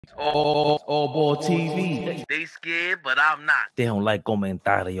AllBall TV. They scared, but I'm not. They don't like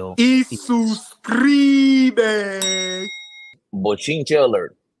comentario. Y suscribe. Bochinche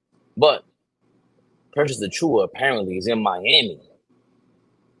alert. But Precious Achiuwa apparently is in Miami.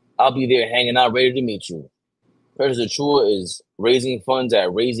 I'll be there hanging out, ready to meet you. Precious Achiuwa is raising funds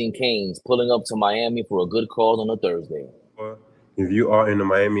at Raising Cane's, pulling up to Miami for a good cause on a Thursday. If you are in the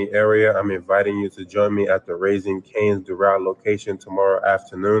Miami area, I'm inviting you to join me at the Raising Cane's Doral location tomorrow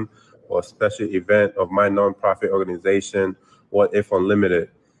afternoon for a special event of my nonprofit organization, What If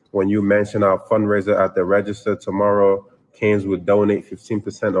Unlimited. When you mention our fundraiser at the register tomorrow, Cane's will donate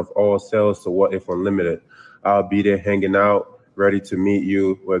 15% of all sales to What If Unlimited. I'll be there hanging out, ready to meet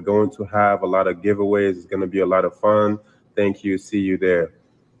you. We're going to have a lot of giveaways. It's going to be a lot of fun. Thank you. See you there.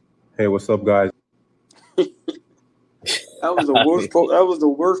 Hey, what's up, guys? That was the worst. That was the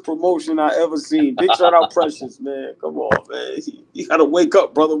worst promotion I ever seen. Big shout out, Precious, man. Come on, man. You gotta wake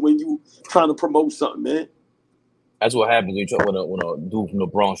up, brother, when you trying to promote something, man. That's what happens when you try when a dude from the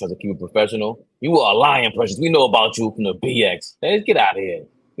Bronx tries to keep it professional. You are a lying, Precious. We know about you from the BX. Hey, get out of here.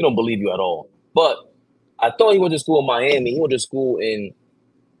 We don't believe you at all. But I thought he went to school in Miami. He went to school in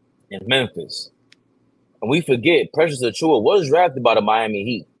Memphis. And we forget Precious Achiuwa was drafted by the Miami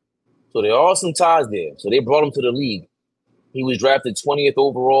Heat. So there are some ties there. So they brought him to the league. He was drafted 20th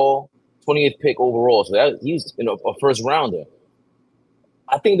pick overall. So he's a first rounder.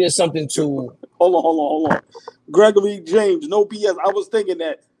 I think there's something to Hold on. Gregory James, no BS. I was thinking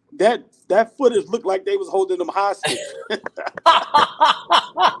that footage looked like they was holding them hostage.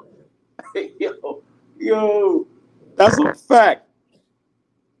 yo, that's a fact.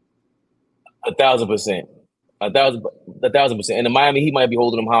 1,000%. 1,000%. And the Miami Heat might be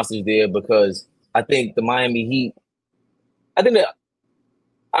holding them hostage there because I think the Miami Heat. I think that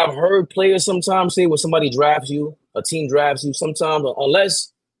I've heard players sometimes say when somebody drafts you, a team drafts you, sometimes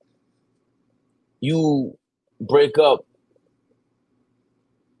unless you break up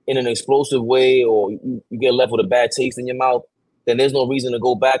in an explosive way or you get left with a bad taste in your mouth, then there's no reason to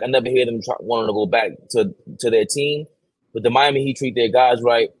go back. I never hear them wanting to go back to their team. But the Miami Heat treat their guys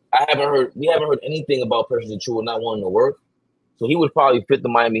right. We haven't heard anything about Precious Achiuwa not wanting to work. So he would probably fit the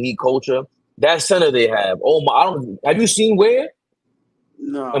Miami Heat culture. That center they have. Oh my! Have you seen where?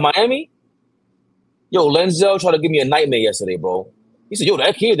 No. In Miami? Yo, Lenzel tried to give me a nightmare yesterday, bro. He said, "Yo,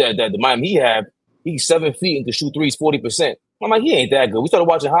 that kid that the Miami Heat have, he's 7 feet and can shoot threes 40%." I'm like, he ain't that good. We started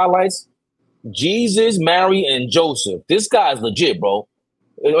watching highlights. Jesus, Mary, and Joseph. This guy's legit, bro.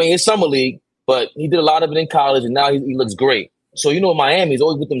 I mean, it's summer league, but he did a lot of it in college, and now he looks great. So Miami's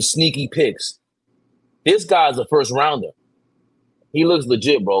always with them sneaky picks. This guy's a first rounder. He looks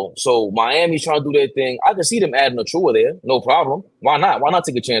legit, bro. So Miami's trying to do their thing. I can see them adding Achiuwa there. No problem. Why not? Why not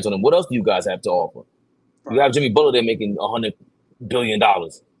take a chance on him? What else do you guys have to offer? You have Jimmy Butler there making $100 billion.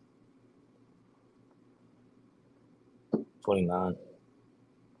 29.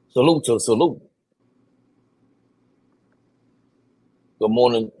 Salute. Good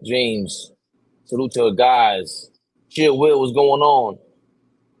morning, James. Salute to the guys. Chill, Will, what's going on?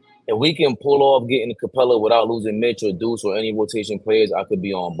 If we can pull off getting Capella without losing Mitch or Deuce or any rotation players, I could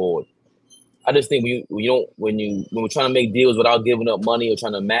be on board. I just think when we're trying to make deals without giving up money or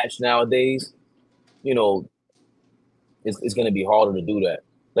trying to match nowadays, it's going to be harder to do that.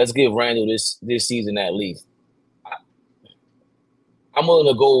 Let's give Randall this season at least. I'm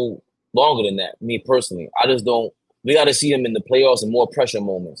willing to go longer than that, me personally. I just don't. We got to see him in the playoffs and more pressure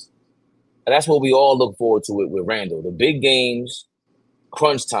moments. And that's what we all look forward to with Randall. The big games,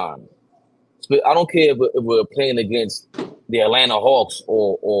 crunch time. I don't care if we're playing against the Atlanta Hawks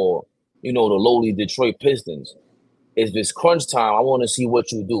or the lowly Detroit Pistons. If it's crunch time, I want to see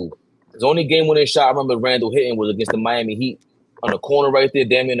what you do. The only game-winning shot I remember Randall hitting was against the Miami Heat on the corner right there,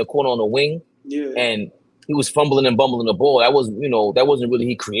 damn near in the corner on the wing. Yeah. And he was fumbling and bumbling the ball. That wasn't really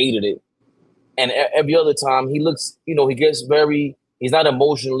he created it. And every other time he looks, he gets he's not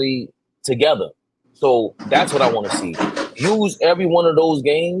emotionally together. So that's what I want to see. Use every one of those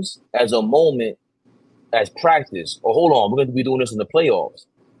games as a moment, as practice. Or hold on, we're going to be doing this in the playoffs.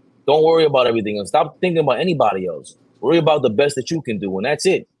 Don't worry about everything else. Stop thinking about anybody else. Worry about the best that you can do, and that's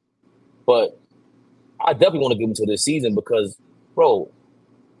it. But I definitely want to give him to this season because, bro,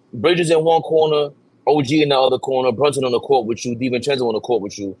 Bridges in one corner, OG in the other corner, Brunson on the court with you, DiVincenzo on the court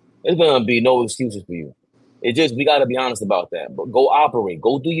with you. There's going to be no excuses for you. We got to be honest about that. But go operate.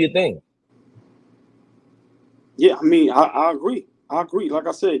 Go do your thing. Yeah, I mean, I agree. Like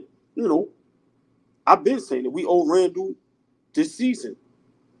I said, I've been saying that we owe Randall this season.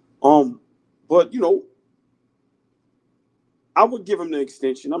 But I would give him the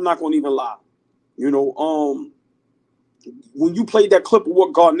extension. I'm not going to even lie. when you played that clip of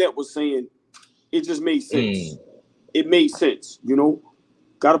what Garnett was saying, it just made sense. It made sense, you know.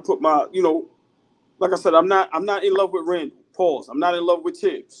 Got to put my, you know, like I said, I'm not in love with Randall. Pause. I'm not in love with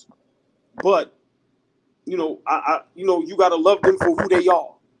Tibbs, but you know, you got to love them for who they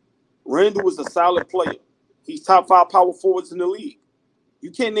are. Randall is a solid player. He's top 5 power forwards in the league.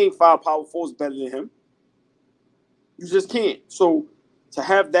 You can't name 5 power forwards better than him. You just can't. So to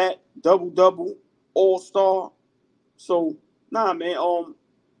have that double all-star, so nah, man.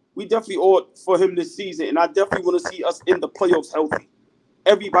 We definitely ought for him this season, and I definitely want to see us in the playoffs healthy.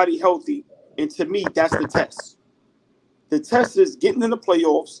 Everybody healthy, and to me, that's the test. The test is getting in the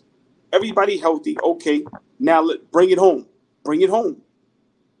playoffs. Everybody healthy. Okay, now bring it home. Bring it home.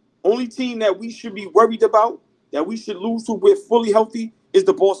 Only team that we should be worried about, that we should lose to with fully healthy, is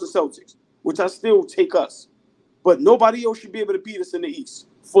the Boston Celtics, which I still take us. But nobody else should be able to beat us in the East,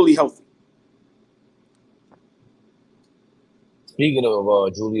 fully healthy. Speaking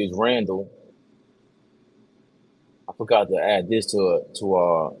of Julius Randle, I forgot to add this to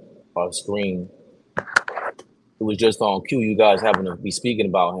our screen. It was just on cue. You guys happen to be speaking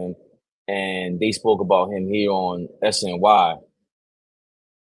about him, and they spoke about him here on SNY.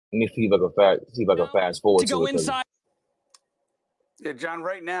 Let me see if I can fast forward to it. Yeah, John,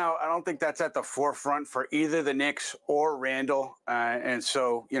 right now, I don't think that's at the forefront for either the Knicks or Randall. And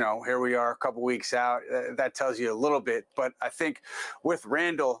so, you know, here we are a couple weeks out. That tells you a little bit. But I think with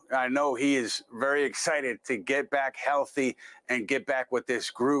Randall, I know he is very excited to get back healthy and get back with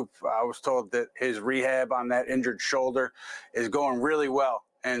this group. I was told that his rehab on that injured shoulder is going really well.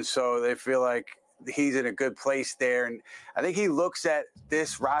 And so they feel like he's in a good place there. And I think he looks at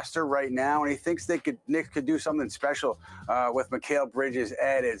this roster right now and he thinks Knicks could do something special with Mikal Bridges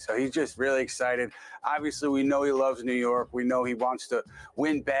added. So he's just really excited. Obviously, we know he loves New York. We know he wants to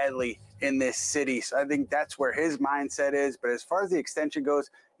win badly in this city. So I think that's where his mindset is. But as far as the extension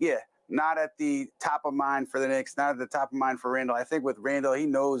goes, yeah, not at the top of mind for the Knicks, not at the top of mind for Randall. I think with Randall, he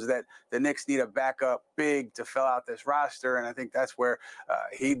knows that the Knicks need a backup big to fill out this roster, and I think that's where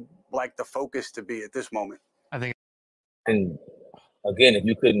he'd like the focus to be at this moment. I think. And again, if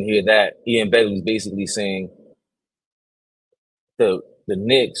you couldn't hear that, Ian Begley's basically saying the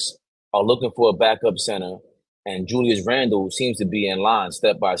Knicks are looking for a backup center, and Julius Randle seems to be in line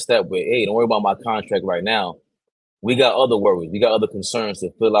step by step with, hey, don't worry about my contract right now. We got other worries. We got other concerns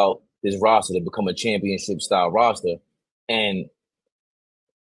to fill out this roster to become a championship-style roster. And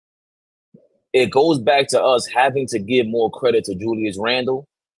it goes back to us having to give more credit to Julius Randle.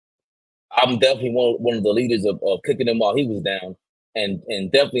 I'm definitely one of the leaders of kicking him while he was down, and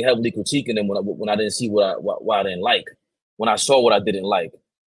definitely heavily critiquing him when I didn't see what I didn't like, when I saw what I didn't like.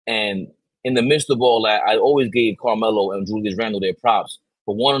 And in the midst of all that, I always gave Carmelo and Julius Randle their props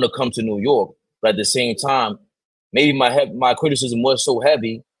for wanting to come to New York. But at the same time, maybe my criticism was so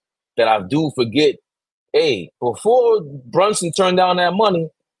heavy that I do forget, hey, before Brunson turned down that money,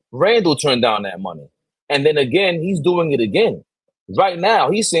 Randall turned down that money. And then again, he's doing it again. Right now,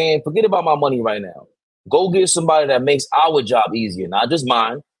 he's saying, forget about my money right now. Go get somebody that makes our job easier, not just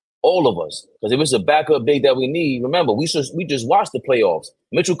mine, all of us. Because if it's a backup big that we need, remember, we just watched the playoffs.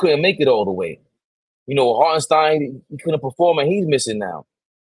 Mitchell couldn't make it all the way. You know, Hartenstein, he couldn't perform, and he's missing now.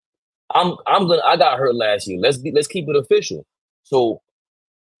 I got hurt last year. Let's keep it official. So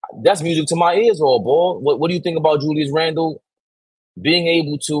that's music to my ears, AllBall. What do you think about Julius Randle being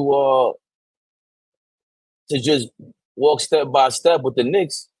able to just walk step by step with the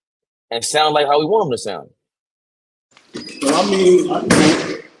Knicks and sound like how we want him to sound? Well, I mean,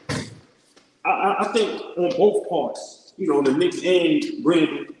 I think on both parts, you know, the Knicks and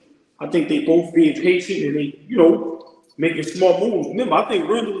Randle, I think they both being patient and they, you know, making small moves. Remember, I think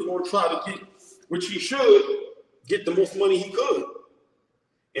Randle was going to try to get, which he should, get the most money he could.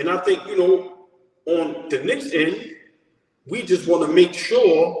 And I think, you know, on the Knicks end, we just want to make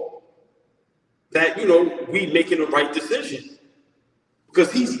sure that, you know, we making the right decision. Because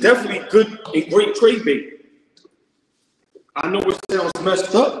he's definitely good and great trade bait. I know it sounds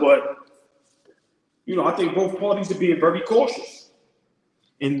messed up, but, you know, I think both parties are being very cautious.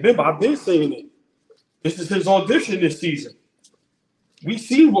 And remember, I've been saying it. This is his audition this season. We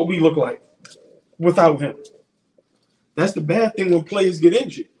see what we look like without him. That's the bad thing when players get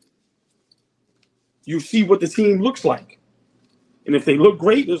injured. You see what the team looks like. And if they look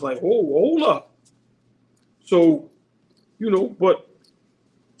great, it's like, oh, hold up. So, you know, but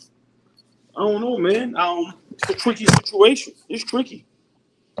I don't know, man. It's a tricky situation. It's tricky.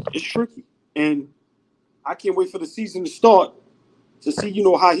 It's tricky. And I can't wait for the season to start to see, you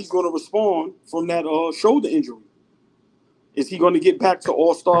know, how he's going to respond from that shoulder injury. Is he going to get back to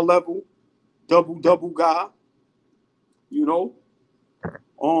all-star level, double-double guy? you know.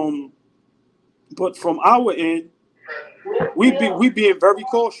 But from our end, we being very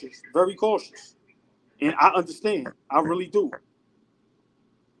cautious, and I understand. I really do.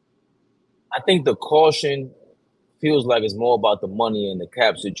 I think the caution feels like it's more about the money and the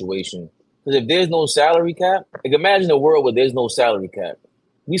cap situation. Because if there's no salary cap, like imagine a world where there's no salary cap.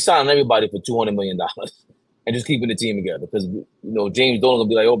 We sign everybody for $200 million and just keeping the team together. Because James Dolan gonna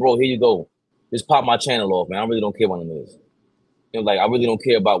be like, "Oh, bro, here you go. Just pop my channel off, man. I really don't care about this. Like I really don't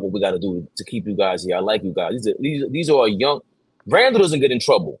care about what we got to do to keep you guys here. I like you guys. These are young. Randall doesn't get in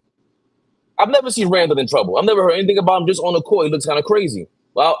trouble. I've never seen Randall in trouble. I've never heard anything about him just on the court. He looks kind of crazy.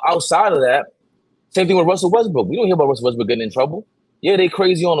 Well, outside of that, same thing with Russell Westbrook. We don't hear about Russell Westbrook getting in trouble. Yeah, they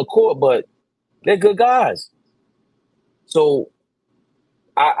crazy on the court, but they're good guys. So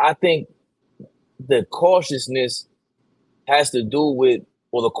I think the cautiousness has to do with,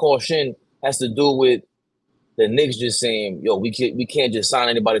 or the caution has to do with the Knicks just saying, yo, we can't just sign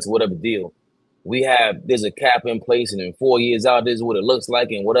anybody to whatever deal. There's a cap in place, and in 4 years out, this is what it looks like,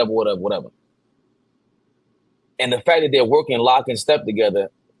 and whatever. And the fact that they're working lock and step together,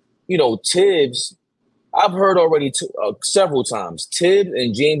 Tibbs, I've heard already several times, Tibbs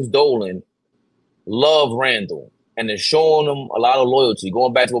and James Dolan love Randall, and they're showing him a lot of loyalty,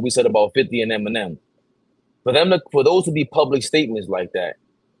 going back to what we said about 50 and Eminem. For those to be public statements like that,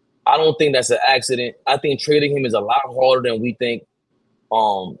 I don't think that's an accident. I think trading him is a lot harder than we think,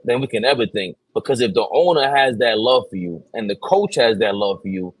 than we can ever think. Because if the owner has that love for you and the coach has that love for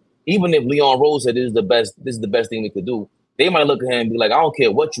you, even if Leon Rose said this is the best thing we could do, they might look at him and be like, I don't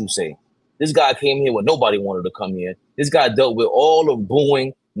care what you say. This guy came here when nobody wanted to come here. This guy dealt with all of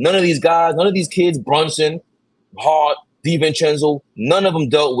booing. None of these guys, none of these kids, Brunson, Hart, DiVincenzo, none of them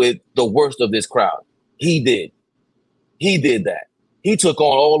dealt with the worst of this crowd. He did. He did that. He took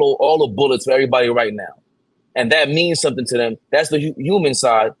on all the bullets for everybody right now. And that means something to them. That's the human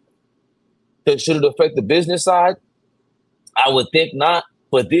side. Should it affect the business side? I would think not.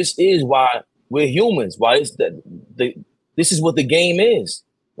 But this is why we're humans. Why this is what the game is.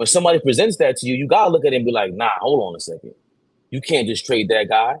 When somebody presents that to you, you got to look at it and be like, nah, hold on a second. You can't just trade that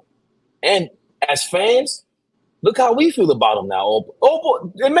guy. And as fans, look how we feel about him now.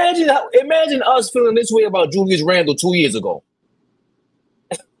 Oh, imagine us feeling this way about Julius Randle 2 years ago.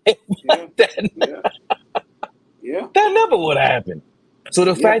 That never would have happened. So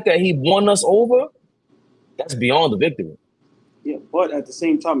the fact that he won us over, that's beyond the victory. Yeah, but at the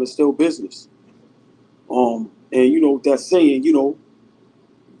same time, it's still business. And that saying, you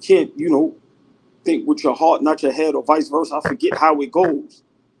can't, think with your heart, not your head, or vice versa. I forget how it goes.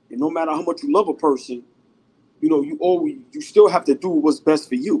 And no matter how much you love a person, you still have to do what's best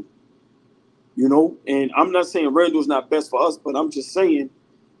for you. And I'm not saying Randall's not best for us, but I'm just saying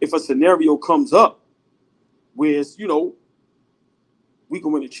if a scenario comes up where we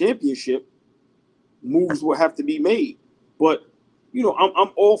can win a championship, moves will have to be made. But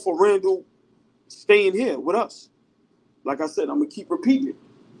I'm all for Randall staying here with us. Like I said, I'm gonna keep repeating it.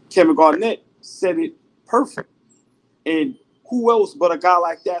 Kevin Garnett said it perfect. And who else but a guy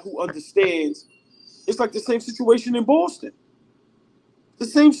like that who understands? It's like the same situation in Boston. The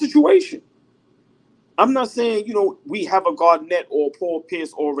same situation. I'm not saying, we have a Garnett or Paul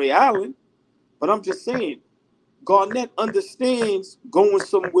Pierce or Ray Allen, but I'm just saying Garnett understands going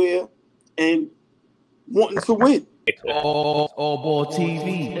somewhere and wanting to win. AllBall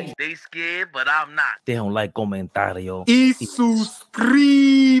TV. They scared, but I'm not. Deja un like, comentario. Y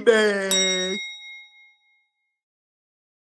suscribe.